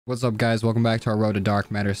What's up, guys? Welcome back to our Road to Dark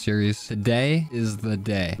Matter series. Today is the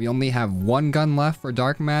day. We only have one gun left for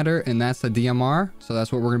Dark Matter, and that's the DMR. So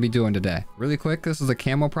that's what we're going to be doing today. Really quick, this is the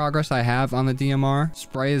camo progress I have on the DMR.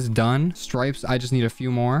 Spray is done. Stripes, I just need a few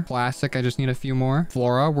more. Plastic, I just need a few more.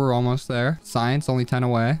 Flora, we're almost there. Science, only 10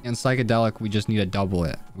 away. And Psychedelic, we just need to double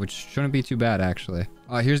it, which shouldn't be too bad, actually.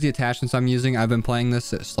 Here's the attachments I'm using. I've been playing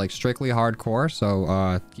this. It's like strictly hardcore,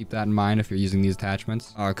 so keep that in mind if you're using these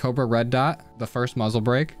attachments. Cobra Red Dot, the first muzzle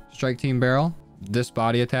brake, Strike Team barrel, this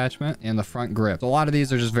body attachment, and the front grip. So a lot of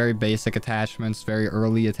these are just very basic attachments, very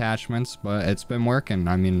early attachments, but it's been working.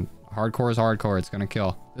 I mean, hardcore is hardcore. It's gonna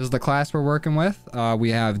kill. This is the class we're working with. We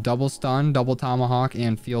have double stun, double tomahawk,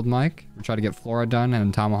 and field mic. We try to get Flora done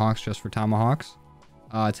and tomahawks just for tomahawks.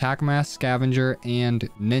 Attack mask, scavenger, and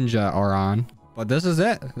ninja are on. But this is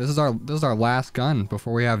it. This is our last gun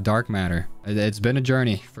before we have Dark Matter. It's been a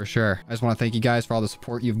journey for sure. I just want to thank you guys for all the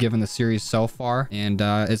support you've given the series so far. And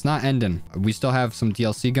it's not ending. We still have some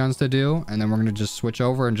DLC guns to do, and then we're gonna just switch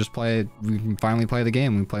over and just play. We can finally play the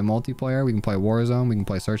game. We can play multiplayer. We can play Warzone. We can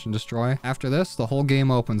play Search and Destroy. After this, the whole game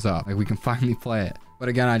opens up. Like, we can finally play it. But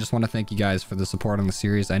again, I just want to thank you guys for the support on the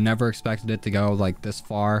series. I never expected it to go like this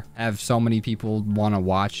far. Have so many people want to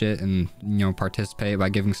watch it and, you know, participate by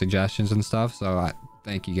giving suggestions and stuff. So I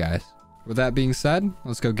thank you guys. With that being said,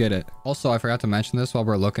 let's go get it. Also, I forgot to mention this while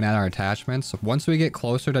we're looking at our attachments. Once we get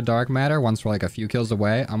closer to Dark Matter, once we're like a few kills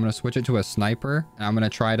away, I'm going to switch it to a sniper, and I'm going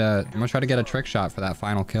to try to get a trick shot for that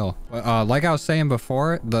final kill. But like I was saying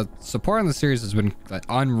before, the support on the series has been like,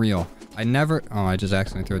 unreal. I just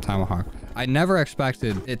accidentally threw a tomahawk. I never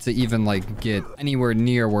expected it to even like get anywhere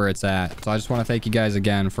near where it's at. So I just want to thank you guys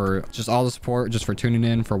again for just all the support, just for tuning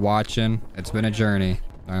in, for watching. It's been a journey.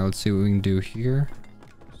 All right, let's see what we can do here.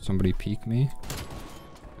 Somebody peek me.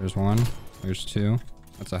 There's one. There's two.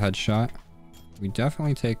 That's a headshot. We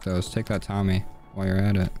definitely take those. Take that Tommy while you're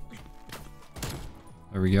at it.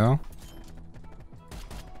 There we go.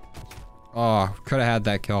 Oh, could have had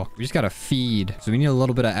that kill. We just gotta feed. So we need a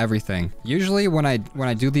little bit of everything. Usually when I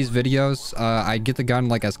do these videos, I get the gun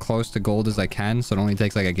like as close to gold as I can. So it only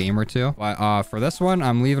takes like a game or two. But for this one,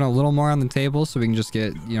 I'm leaving a little more on the table so we can just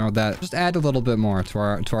get, you know, that, just add a little bit more to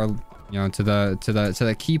our, you know, to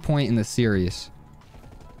the key point in the series.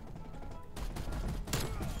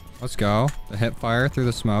 Let's go. The hip fire through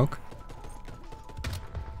the smoke.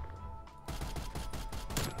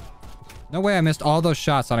 No way I missed all those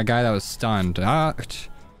shots on a guy that was stunned. Dark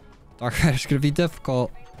Matter's gonna be difficult.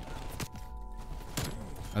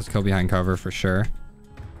 Let's go behind cover for sure.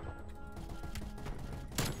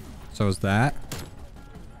 So is that.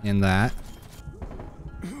 And that.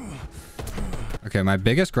 Okay, my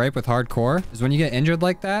biggest gripe with hardcore is when you get injured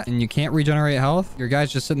like that and you can't regenerate health, your guy's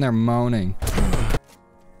just sitting there moaning.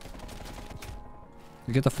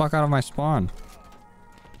 You get the fuck out of my spawn.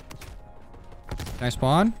 Can I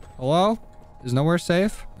spawn? Hello? Is nowhere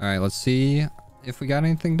safe? All right, let's see if we got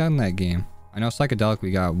anything done that game. I know Psychedelic,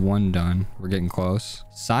 we got one done. We're getting close.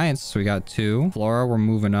 Science, we got two. Flora, we're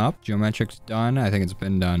moving up. Geometric's done. I think it's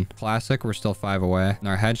been done. Classic, we're still 5 away. And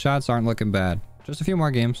our headshots aren't looking bad. Just a few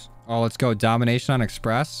more games. Oh, let's go. Domination on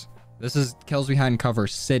Express. This is kills behind cover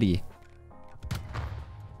city.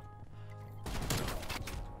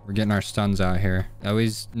 We're getting our stuns out here. I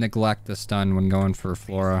always neglect the stun when going for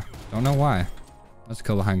Flora. Don't know why. Let's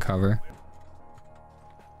kill behind cover.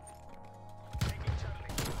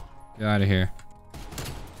 Get out of here.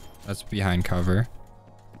 That's behind cover.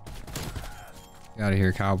 Get out of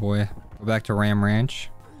here, cowboy. Go back to Ram Ranch.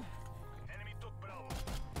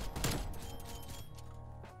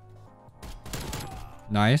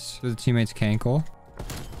 Nice. Through the teammate's cankle.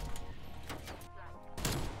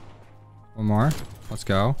 One more. Let's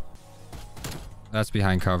go. That's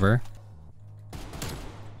behind cover.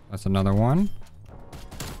 That's another one.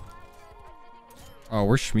 Oh,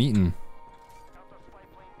 we're schmeating.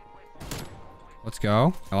 Let's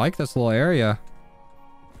go. I like this little area.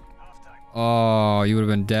 Oh, you would have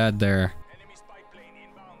been dead there.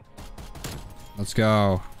 Let's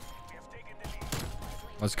go.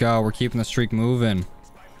 Let's go. We're keeping the streak moving.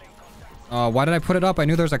 Why did I put it up? I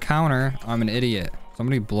knew there was a counter. I'm an idiot.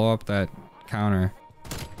 Somebody blow up that counter.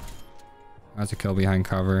 That's a kill behind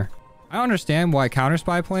cover. I don't understand why counter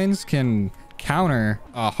spy planes can counter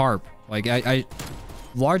a harp. Like,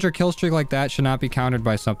 larger kill streak like that should not be countered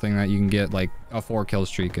by something that you can get like a 4 kill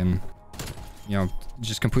streak and, you know,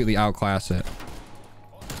 just completely outclass it.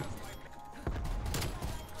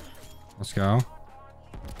 Let's go.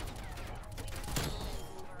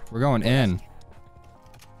 We're going in.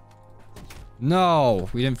 No,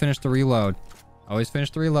 we didn't finish the reload. Always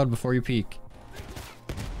finish the reload before you peek.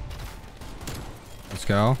 Let's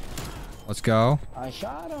go. Let's go. I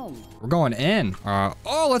shot him. We're going in.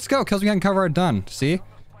 Oh, let's go. Kills behind cover are done. See?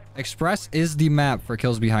 Express is the map for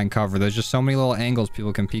kills behind cover. There's just so many little angles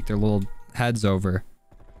people can peek their little heads over.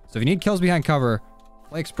 So if you need kills behind cover,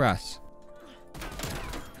 play Express.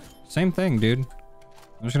 Same thing, dude.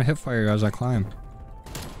 I'm just gonna hip fire as I climb.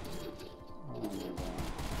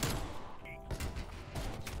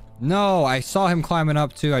 No, I saw him climbing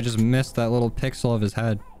up too. I just missed that little pixel of his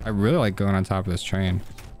head. I really like going on top of this train.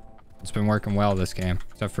 It's been working well this game,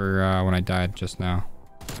 except for when I died just now.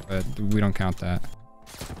 But we don't count that.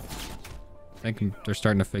 I think they're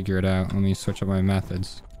starting to figure it out. Let me switch up my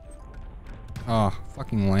methods. Oh,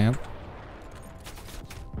 fucking lamp.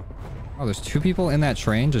 Oh, there's 2 people in that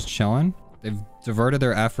train just chilling. They've diverted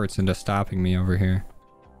their efforts into stopping me over here.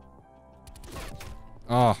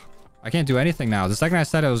 Oh, I can't do anything now. The second I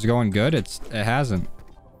said it was going good, it hasn't.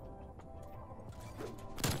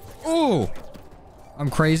 Ooh! I'm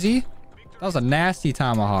crazy. That was a nasty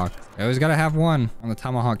tomahawk. I always gotta have one on the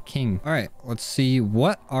Tomahawk King. All right, let's see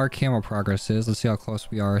what our camo progress is. Let's see how close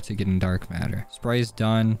we are to getting dark matter. Spray's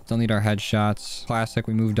done. Still need our headshots. Classic,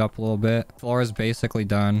 we moved up a little bit. Flora's basically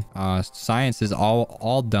done. Science is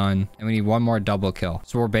all done. And we need one more double kill.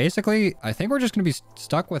 So we're basically, I think we're just gonna be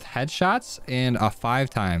stuck with headshots and 5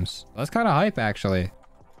 times. That's kind of hype, actually.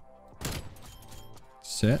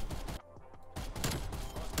 Sit.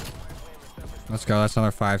 Let's go. That's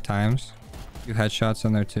another 5 times. 2 headshots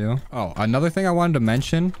in there too. Oh, another thing I wanted to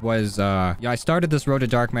mention was, yeah, I started this Road to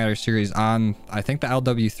Dark Matter series on, I think, the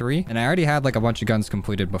LW3. And I already had like a bunch of guns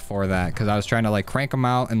completed before that because I was trying to like crank them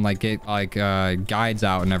out and like get like guides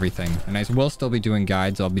out and everything. And I will still be doing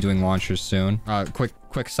guides. I'll be doing launchers soon.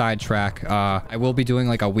 Quick sidetrack. I will be doing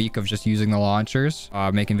like a week of just using the launchers,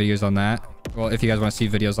 making videos on that. Well, if you guys want to see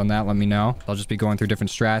videos on that, let me know. I'll just be going through different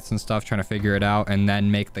strats and stuff, trying to figure it out, and then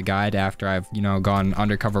make the guide after I've, you know, gone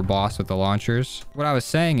undercover boss with the launchers. What I was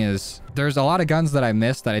saying is, there's a lot of guns that I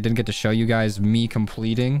missed that I didn't get to show you guys me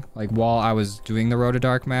completing, like, while I was doing the Road to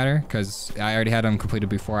Dark Matter, because I already had them completed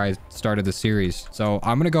before I started the series. So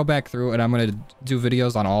I'm going to go back through and I'm going to do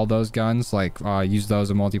videos on all those guns, like, use those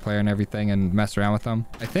in multiplayer and everything and mess around with them.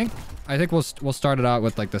 I think we'll start it out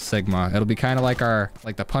with like the Sigma. It'll be kind of like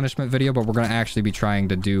the punishment video, but we're going to actually be trying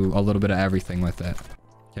to do a little bit of everything with it.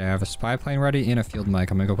 Okay, I have a spy plane ready and a field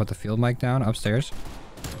mic. I'm going to go put the field mic down upstairs.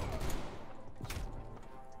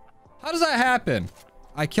 How does that happen?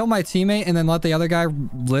 I kill my teammate and then let the other guy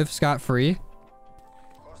live scot-free?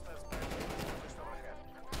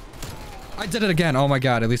 I did it again. Oh my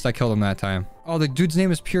god, at least I killed him that time. Oh, the dude's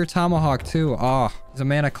name is Pure Tomahawk too. Oh, he's a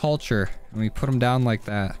man of culture. And we put him down like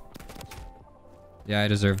that. Yeah, I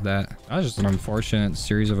deserved that. That was just an unfortunate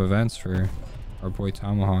series of events for our boy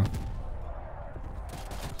Tomahawk.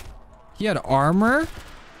 He had armor?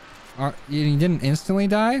 He didn't instantly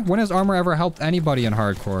die? When has armor ever helped anybody in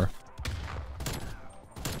hardcore?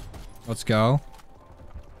 Let's go.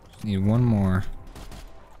 Just need one more.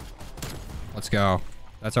 Let's go.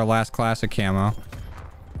 That's our last classic camo.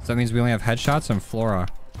 So that means we only have headshots and Flora.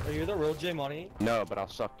 Are you the real J Money? No, but I'll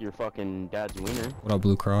suck your fucking dad's wiener. What up,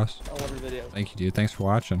 Blue Cross? I love your video. Thank you, dude. Thanks for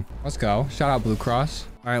watching. Let's go. Shout out, Blue Cross.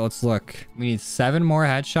 All right, let's look. We need 7 more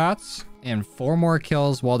headshots and 4 more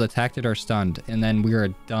kills while detected or stunned. And then we are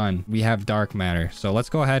done. We have dark matter. So let's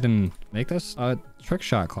go ahead and make this a trick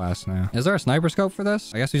shot class now. Is there a sniper scope for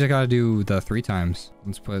this? I guess we just gotta do the 3 times.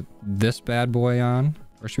 Let's put this bad boy on.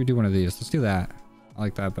 Or should we do one of these? Let's do that. I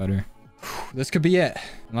like that better. This could be it.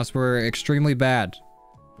 Unless we're extremely bad.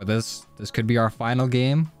 But this could be our final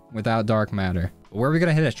game without dark matter. But where are we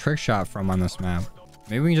gonna hit a trick shot from on this map?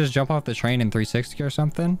 Maybe we can just jump off the train in 360 or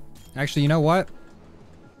something. Actually, you know what?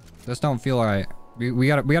 This don't feel right. We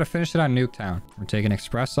gotta finish it on Nuketown. We're taking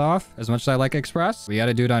Express off. As much as I like Express, we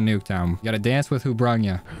gotta do it on Nuketown. You gotta dance with who brung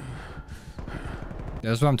ya.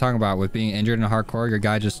 This is what I'm talking about with being injured in hardcore. Your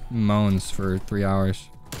guy just moans for 3 hours.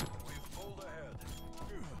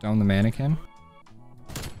 Dome the mannequin.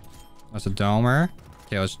 That's a domer.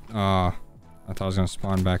 Okay, let's, I thought I was gonna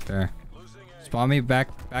spawn back there. Spawn me back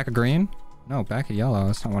a green? No, back a yellow.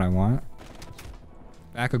 That's not what I want.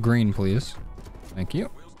 Back a green, please. Thank you.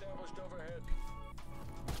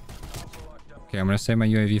 Okay, I'm gonna save my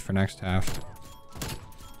UAV for next half.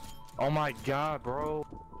 Oh my god, bro.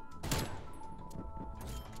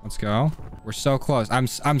 Let's go. We're so close.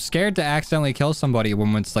 I'm scared to accidentally kill somebody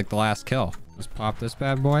when it's like the last kill. Let's pop this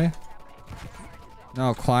bad boy.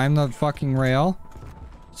 No, climb the fucking rail.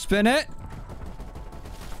 Spin it.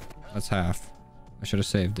 That's half. I should have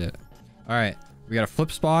saved it. All right, we gotta flip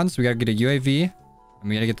spawns. We gotta get a UAV, and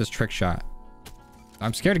we gotta get this trick shot.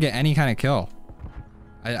 I'm scared to get any kind of kill.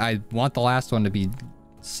 I want the last one to be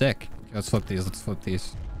sick. Okay, let's flip these. Let's flip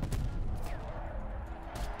these.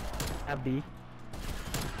 At B.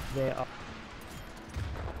 They are.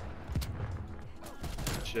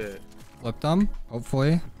 Shit. Flip them,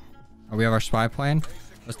 hopefully. Oh, we have our spy plane.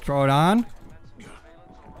 Let's throw it on.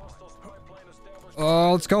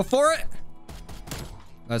 Oh, let's go for it.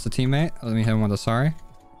 That's a teammate. Let me hit him with a sorry.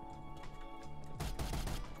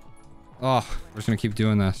 Oh, we're just gonna keep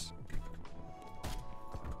doing this.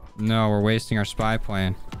 No, we're wasting our spy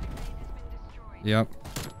plane. Yep.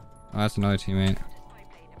 Oh, that's another teammate.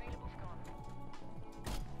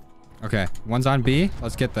 Okay, one's on B.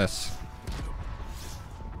 Let's get this.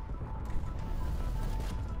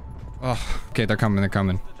 Oh, okay, they're coming, they're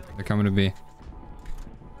coming. They're coming to B.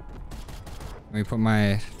 Let me put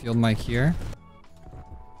my field mic here.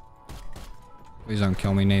 Please don't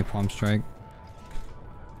kill me, napalm strike.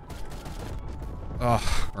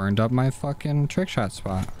 Oh, burned up my fucking trick shot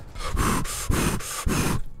spot.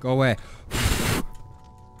 Go away.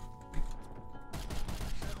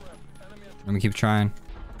 Let me keep trying.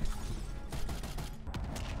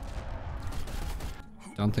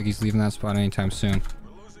 Don't think he's leaving that spot anytime soon.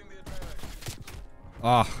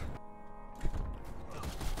 Oh.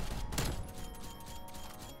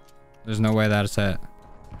 There's no way that's it.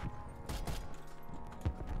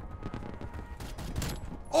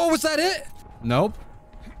 Oh, was that it? Nope.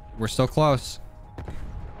 We're still close.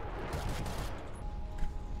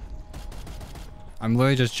 I'm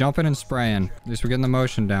literally just jumping and spraying. At least we're getting the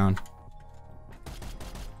motion down.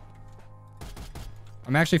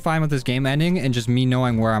 I'm actually fine with this game ending and just me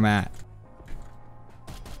knowing where I'm at.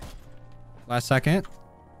 Last second.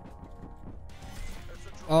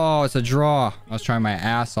 Oh, it's a draw. I was trying my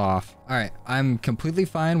ass off. All right, I'm completely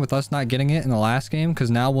fine with us not getting it in the last game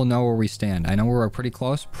because now we'll know where we stand. I know we were pretty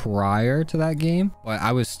close prior to that game, but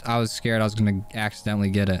I was scared I was gonna accidentally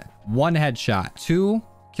get it. 1 headshot, 2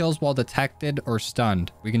 kills while detected or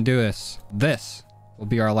stunned. We can do this. This will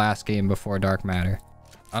be our last game before Dark Matter.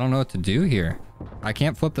 I don't know what to do here. I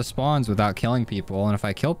can't flip the spawns without killing people, and if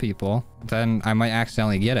I kill people, then I might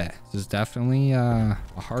accidentally get it. This is definitely a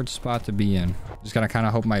hard spot to be in. Just gotta kind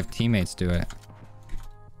of hope my teammates do it.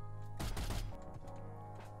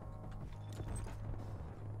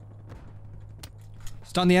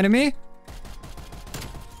 Stun the enemy.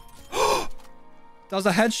 That was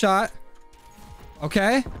a headshot.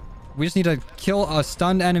 Okay. We just need to kill a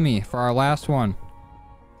stunned enemy for our last one.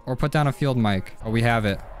 Or put down a field mic. Oh, we have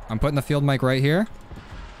it. I'm putting the field mic right here.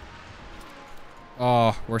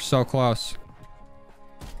 Oh, we're so close.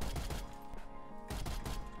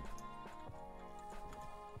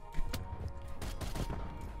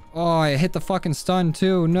 Oh, I hit the fucking stun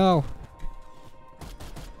too. No.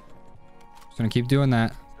 Just gonna keep doing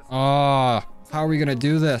that. Oh, how are we gonna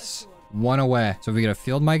do this? 1 away. So if we get a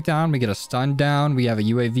field mic down, we get a stun down, we have a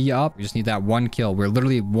UAV up. We just need that 1 kill. We're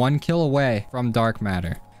literally 1 kill away from Dark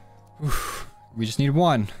Matter. Oof. We just need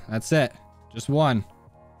 1. That's it. Just 1.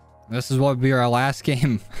 This is what would be our last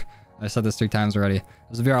game. I said this 3 times already.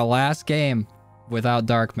 This would be our last game without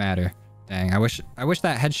Dark Matter. Dang, I wish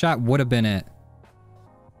that headshot would have been it.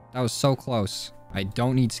 That was so close. I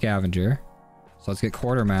don't need scavenger. So let's get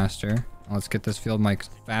quartermaster. Let's get this field mic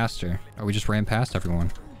faster. Oh, we just ran past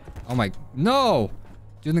everyone. Oh my, no!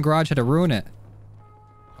 Dude in the garage had to ruin it.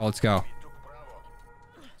 Oh, let's go.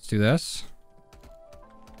 Let's do this.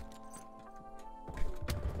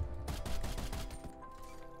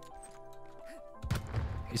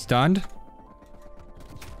 He's stunned.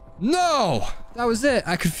 No! That was it.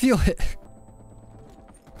 I could feel it.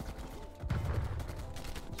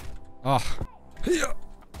 Oh.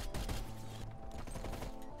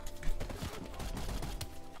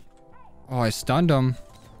 Oh, I stunned him.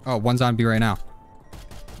 Oh, one's on B right now.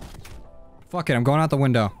 Fuck it. I'm going out the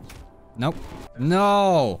window. Nope.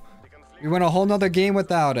 No! We went a whole nother game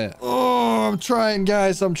without it. Oh, I'm trying,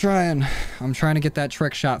 guys. I'm trying. I'm trying to get that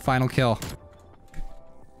trick shot final kill.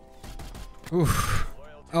 Oof.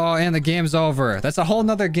 Oh, and the game's over. That's a whole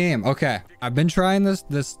nother game. Okay. I've been trying this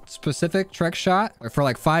specific trick shot for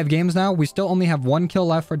like 5 games now. We still only have 1 kill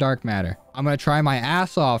left for Dark Matter. I'm going to try my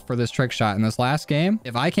ass off for this trick shot in this last game.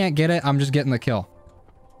 If I can't get it, I'm just getting the kill.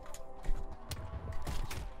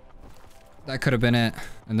 That could have been it.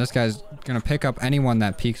 And this guy's going to pick up anyone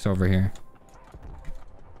that peeks over here.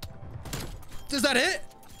 Is that it?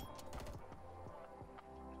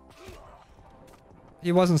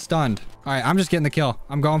 He wasn't stunned. All right, I'm just getting the kill.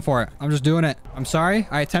 I'm going for it. I'm just doing it. I'm sorry.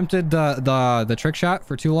 I attempted the trick shot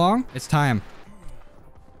for too long. It's time.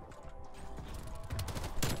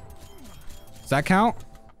 Does that count?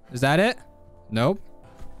 Is that it? Nope.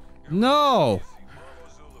 No.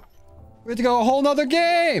 We have to go a whole nother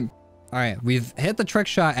game. All right, we've hit the trick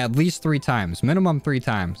shot at least 3 times, minimum 3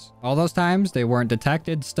 times. All those times, they weren't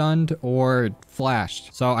detected, stunned, or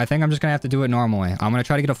flashed. So I think I'm just gonna have to do it normally. I'm gonna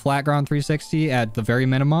try to get a flat ground 360 at the very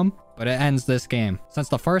minimum, but it ends this game. Since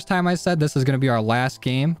the first time I said this is gonna be our last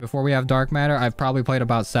game before we have dark matter, I've probably played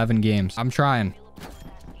about 7 games. I'm trying.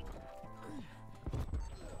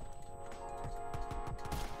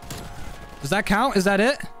 Does that count? Is that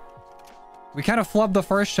it? We kind of flubbed the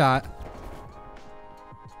first shot.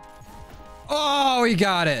 Oh, we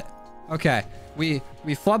got it. Okay. We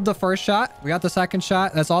flubbed the first shot. We got the second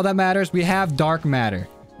shot. That's all that matters. We have dark matter.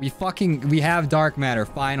 We have dark matter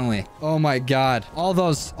finally. Oh my god. All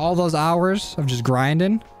those hours of just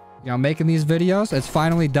grinding, you know, making these videos, it's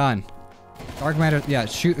finally done. Dark matter, yeah,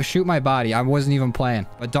 shoot my body. I wasn't even playing.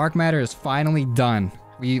 But dark matter is finally done.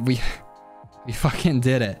 We fucking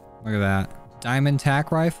did it. Look at that. Diamond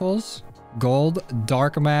tack rifles, gold,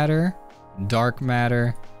 dark matter, dark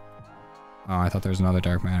matter. Oh, I thought there was another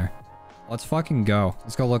dark matter. Let's fucking go.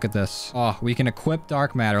 Let's go look at this. Oh, we can equip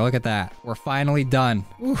dark matter. Look at that. We're finally done.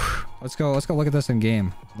 Oof. Let's go look at this in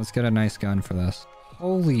game. Let's get a nice gun for this.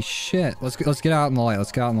 Holy shit. Let's get out in the light.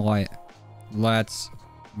 Let's get out in the light. Let's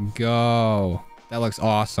go. That looks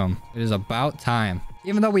awesome. It is about time.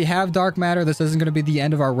 Even though we have dark matter, this isn't going to be the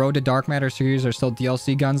end of our Road to Dark Matter series. There's still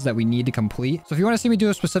DLC guns that we need to complete. So if you want to see me do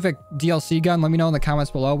a specific DLC gun, let me know in the comments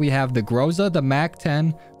below. We have the Groza, the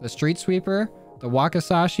MAC-10, the Street Sweeper, the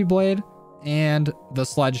Wakizashi Blade, and the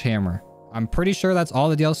Sledgehammer. I'm pretty sure that's all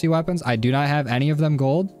the DLC weapons. I do not have any of them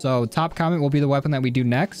gold. So top comment will be the weapon that we do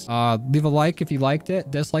next. Leave a like if you liked it.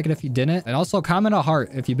 Dislike it if you didn't. And also comment a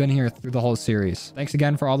heart if you've been here through the whole series. Thanks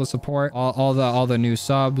again for all the support, all the new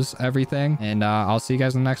subs, everything. And I'll see you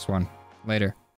guys in the next one. Later.